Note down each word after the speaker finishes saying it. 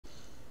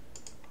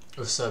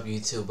What's up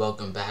YouTube?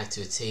 Welcome back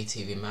to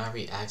TTV. My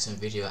reaction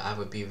video, I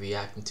would be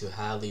reacting to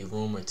Halle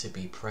rumored to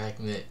be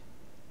pregnant.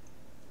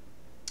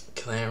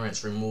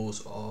 Clarence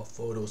removes all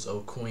photos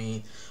of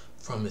Queen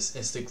from his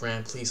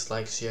Instagram. Please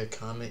like, share,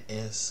 comment,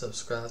 and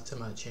subscribe to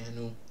my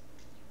channel.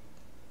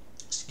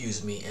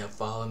 Excuse me, and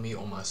follow me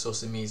on my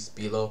social medias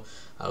below.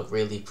 I would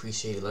greatly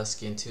appreciate it. Let's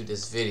get into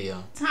this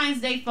video.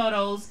 Valentine's Day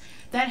photos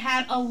that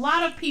had a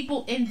lot of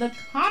people in the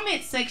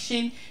comment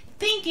section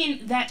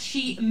thinking that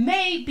she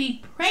may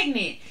be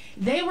pregnant.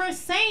 They were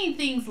saying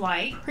things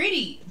like,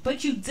 pretty,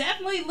 but you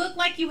definitely look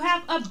like you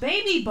have a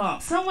baby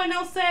bump. Someone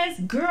else says,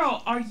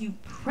 girl, are you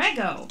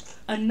preggo?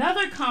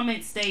 Another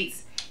comment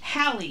states,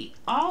 Halle,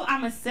 all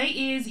I'ma say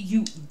is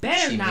you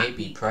better not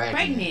be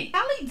pregnant.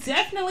 Halle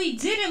definitely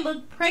didn't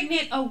look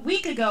pregnant a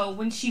week ago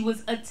when she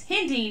was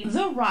attending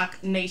the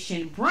Rock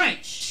Nation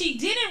brunch. She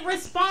didn't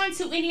respond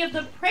to any of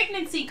the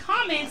pregnancy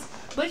comments,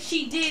 but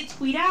she did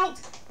tweet out,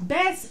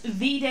 best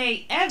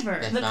V-Day ever.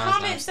 Best the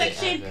comment Valentine's Day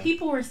section, ever.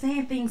 People were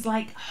saying things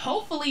like,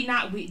 hopefully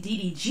not with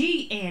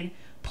DDG, and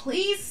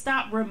please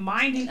stop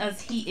reminding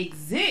us he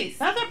exists.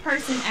 The other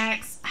person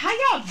asks, how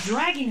y'all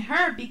dragging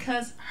her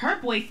because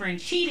her boyfriend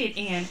cheated,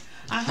 and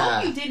I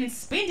hope you didn't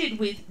spend it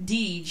with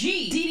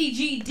DDG.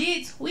 DDG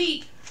did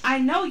tweet, I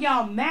know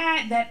y'all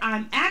mad that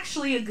I'm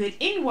actually a good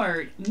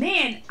N-word.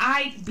 Man,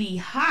 I'd be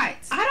hot.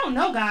 I don't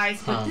know,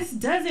 guys, but this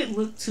doesn't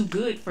look too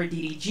good for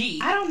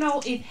DDG. I don't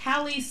know if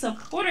Halle's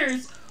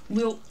supporters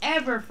will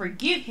ever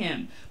forgive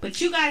him, but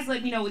you guys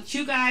let me know what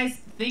you guys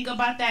think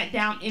about that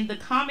down in the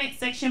comment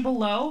section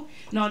below.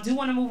 Now I do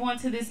want to move on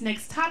to this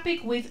next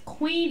topic with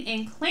Queen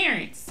and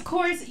Clarence. Of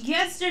course,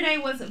 yesterday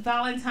was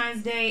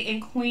Valentine's Day,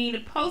 and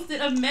Queen posted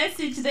a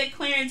message that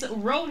Clarence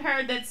wrote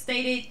her that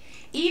stated,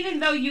 even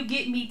though you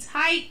get me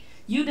tight,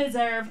 you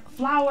deserve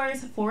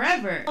flowers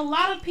forever. A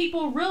lot of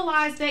people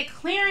realized that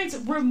Clarence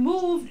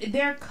removed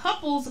their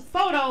couple's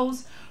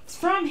photos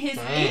from his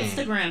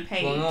Instagram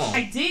page.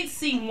 I did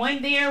see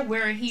one there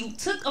where he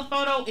took a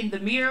photo in the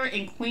mirror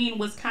and Queen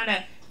was kind of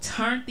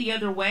turned the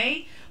other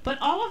way, but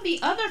all of the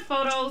other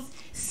photos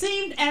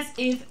seemed as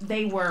if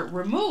they were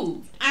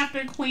removed.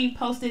 After Queen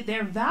posted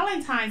their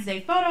Valentine's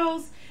Day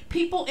photos,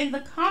 people in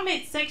the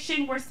comment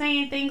section were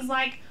saying things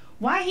like,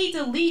 why he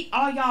delete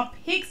all y'all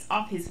pics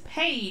off his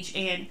page,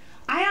 and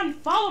I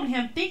unfollowed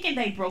him thinking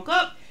they broke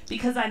up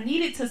because I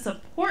needed to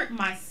support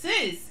my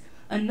sis.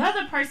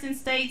 Another person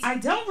states, I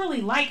don't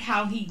really like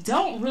how he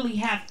don't really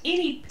have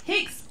any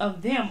pics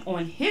of them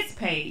on his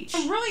page.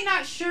 I'm really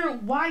not sure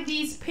why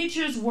these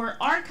pictures were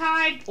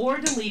archived or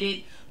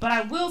deleted, but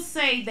I will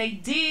say they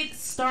did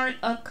start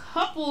a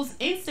couple's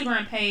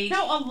Instagram page. You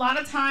know, a lot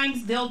of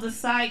times they'll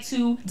decide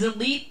to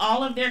delete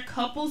all of their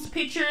couple's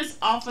pictures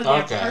off of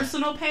their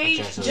personal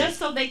page just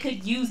so they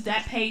could use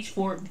that page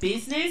for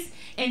business,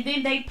 and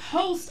then they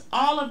post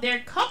all of their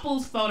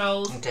couple's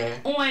photos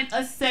on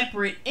a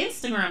separate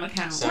Instagram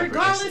account.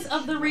 Regardless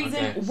of the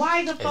reason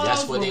why the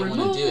photos were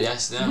removed,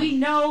 we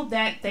know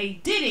that they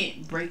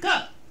didn't break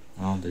up.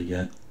 I don't think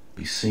I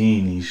be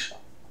seeing these.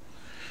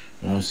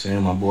 You know what I'm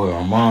saying? My boy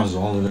Armand's the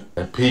only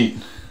that peak.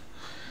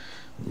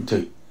 Let me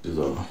take this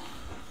off.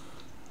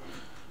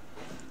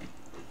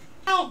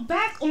 Now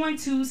back on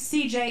to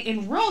CJ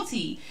and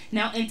Royalty.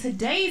 Now in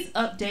today's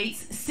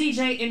updates,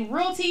 CJ and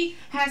Royalty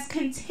has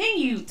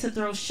continued to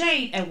throw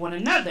shade at one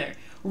another.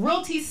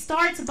 Royalty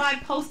starts by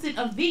posting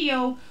a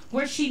video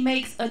where she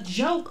makes a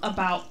joke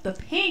about the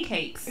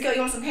pancakes. Rico, you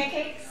want some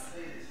pancakes?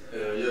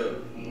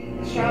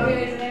 Yeah.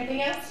 Strawberries and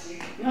everything else?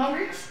 You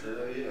hungry?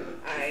 Yeah.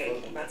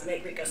 Alright, I'm about to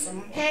make Rico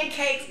some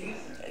pancakes.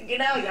 You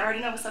know, you already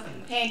know what's up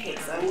with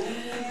pancakes, so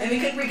let me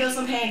cook Rico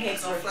some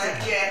pancakes. Some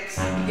flapjacks.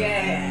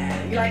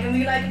 Yeah. You like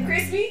them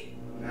crispy?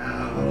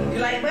 No. You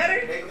like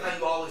butter? Make them how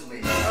you always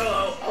make them.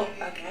 Oh,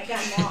 okay, I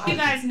got them all. You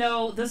guys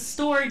know the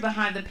story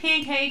behind the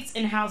pancakes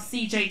and how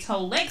CJ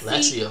told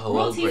Lexi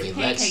Royalty's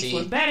pancakes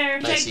were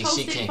better. CJ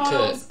posted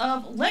photos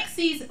of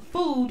Lexi's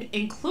food,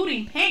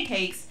 including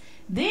pancakes.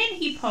 Then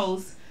he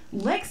posts,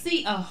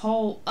 Lexi a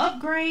whole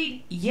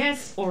upgrade,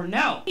 yes or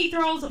no? He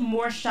throws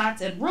more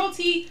shots at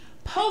Royalty,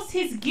 posts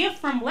his gift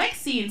from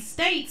Lexi and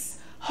states,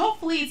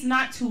 hopefully it's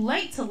not too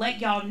late to let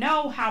y'all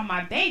know how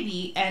my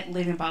baby at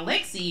Living by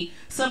Lexi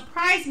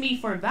surprised me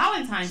for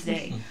Valentine's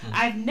Day.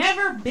 I've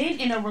never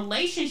been in a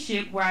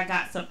relationship where I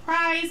got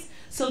surprised,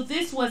 so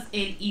this was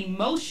an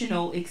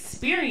emotional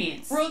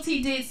experience.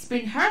 Royalty did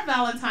spend her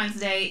Valentine's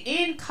Day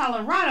in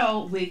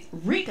Colorado with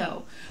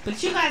Rico.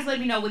 But you guys let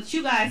me know what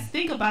you guys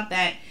think about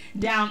that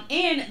down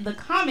in the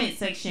comment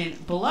section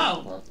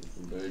below.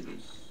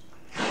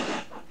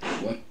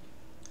 What?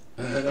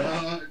 With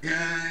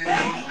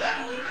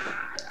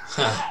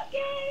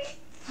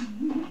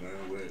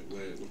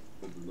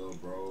the little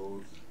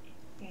bros.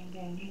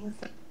 Gang,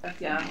 what's up,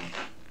 y'all?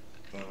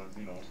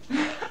 You know.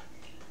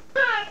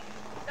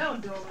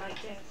 Don't do it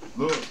like that.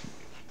 Look,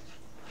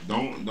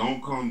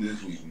 don't come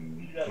this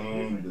weekend.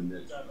 Come the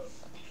next.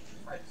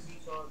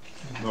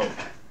 No.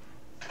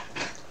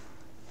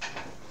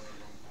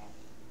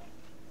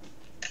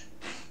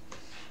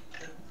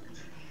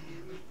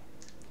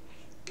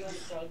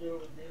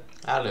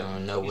 I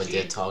don't know what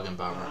they're talking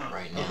about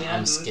right now. I'm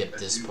gonna skip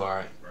this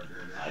part.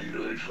 I'll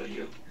do it for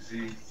you.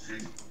 See.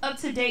 Up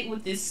to date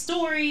with this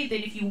story,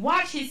 then if you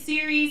watch his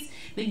series,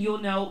 then you'll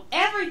know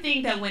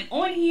everything that went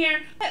on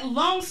here. But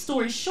long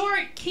story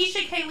short,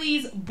 Keisha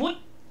Kaylee's boy.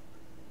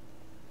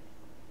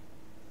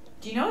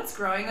 Do you know what's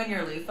growing on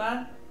your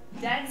loofah?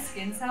 Dead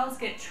skin cells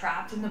get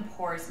trapped in the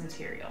porous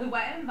material. The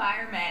wet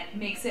environment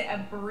makes it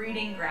a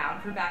breeding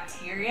ground for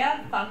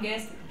bacteria,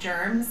 fungus,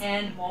 germs,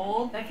 and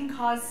mold that can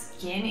cause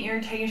skin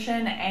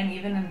irritation and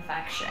even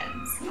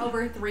infections.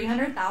 Over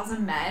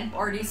 300,000 men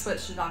already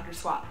switched to Dr.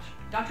 Squatch.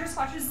 Dr.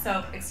 Squatch's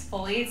soap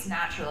exfoliates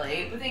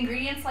naturally with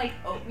ingredients like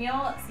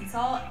oatmeal, sea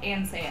salt,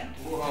 and sand.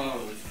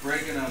 Whoa, it's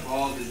breaking up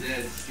all the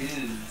dead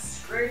skin,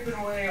 scraping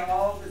away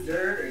all the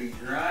dirt and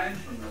grime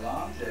from the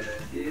long dead.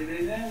 Did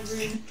it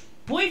ever?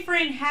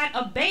 Boyfriend had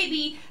a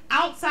baby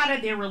outside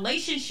of their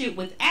relationship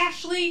with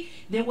Ashley.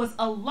 There was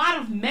a lot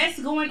of mess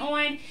going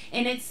on,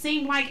 and it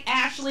seemed like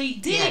Ashley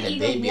didn't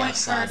even want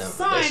her son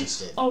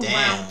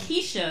around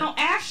Keisha. Now,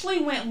 Ashley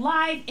went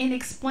live and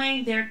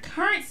explained their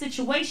current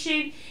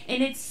situation,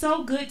 and it's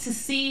so good to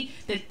see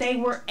that they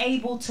were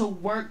able to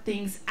work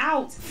things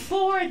out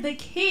for the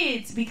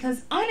kids,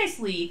 because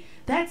honestly,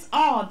 that's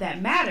all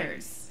that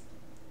matters.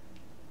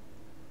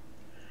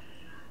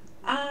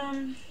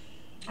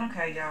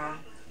 Okay, y'all.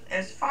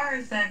 As far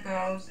as that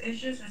goes,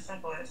 it's just as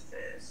simple as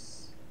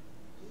this.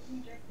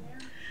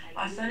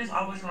 My son is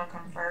always going to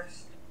come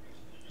first.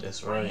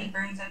 That's When he right.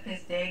 brings up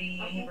his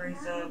daddy and he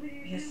brings up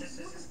his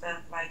sisters and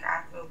stuff, like,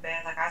 I feel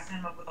bad. Like, I set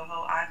him up with a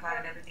whole iCloud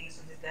and everything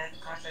so his dad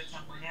can contact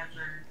him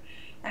whenever.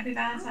 Happy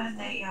Valentine's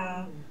Day,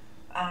 y'all.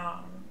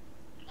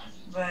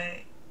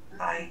 But,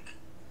 like,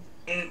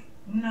 it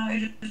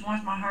just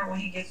warms my heart when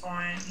he gets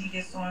on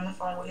the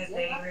phone with his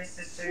daddy or his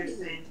sisters,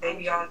 and they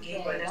be all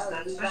giggling and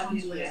stuff, especially when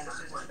he's with his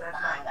sisters and stuff.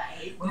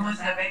 Like, we went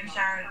to the baby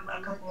shower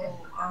a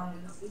couple,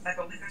 like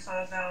a week or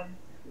so ago.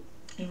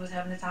 He was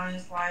having the time of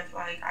his life.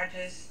 Like, I'm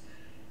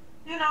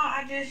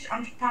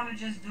trying to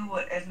just do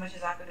as much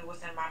as I could do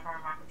within my power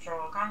and my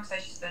control.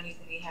 Conversation still needs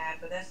to be had,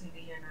 but that's neither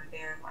here nor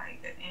there.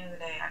 Like, at the end of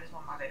the day, I just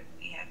want my baby to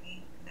be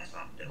happy. That's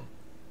what I'm doing.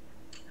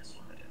 That's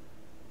what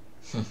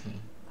I'm doing.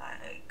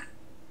 Like,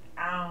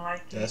 I don't like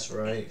it. That's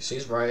right.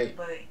 She's right.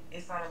 But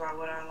it's not about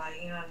what I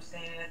like, you know what I'm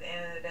saying? At the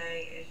end of the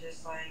day, it's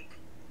just like,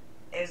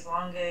 as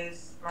long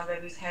as my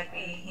baby's happy,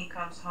 he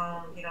comes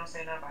home, he don't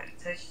say nobody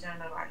touched him,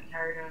 nobody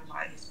hurt him,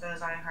 like his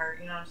feelings aren't hurt,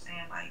 you know what I'm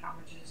saying? Like,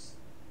 I'ma just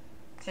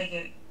take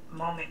it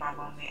moment by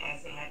moment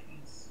as it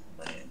happens.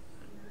 But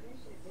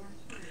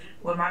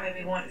what my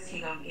baby wants,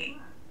 he gonna get.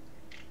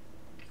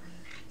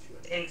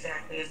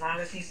 Exactly. As long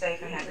as he's safe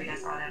and happy,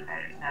 that's all that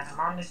matters. Now, the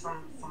moment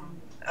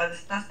some other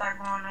stuff start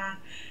going on,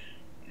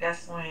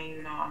 that's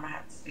when, I'm gonna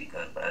have to speak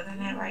up. But other than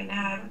that, right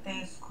now,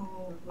 everything's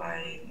cool.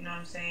 Like, you know what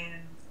I'm saying?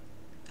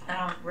 I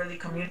don't really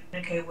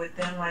communicate with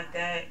them like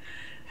that.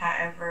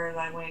 However,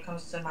 like, when it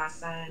comes to my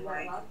son,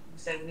 like you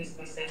said, we need to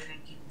be safe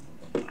and keep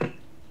moving. Like,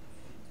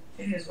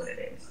 it is what it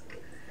is.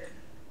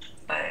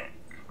 But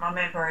my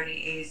main priority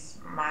is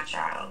my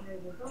child.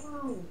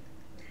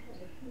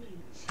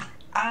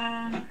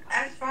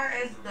 As far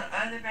as the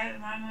other baby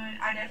mama,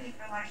 I definitely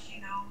feel like she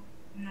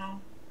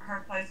know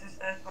her place and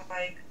stuff. But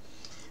like,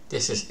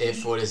 This is it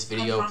for this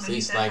video.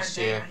 Please like,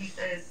 share,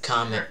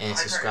 comment, and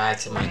subscribe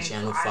to my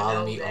channel.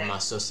 Follow me on my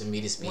social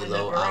medias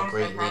below. I'll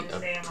greatly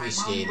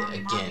appreciate it.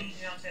 Again,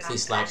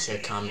 please like, share,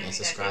 comment, and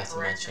subscribe to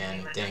my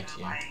channel. Thank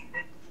you.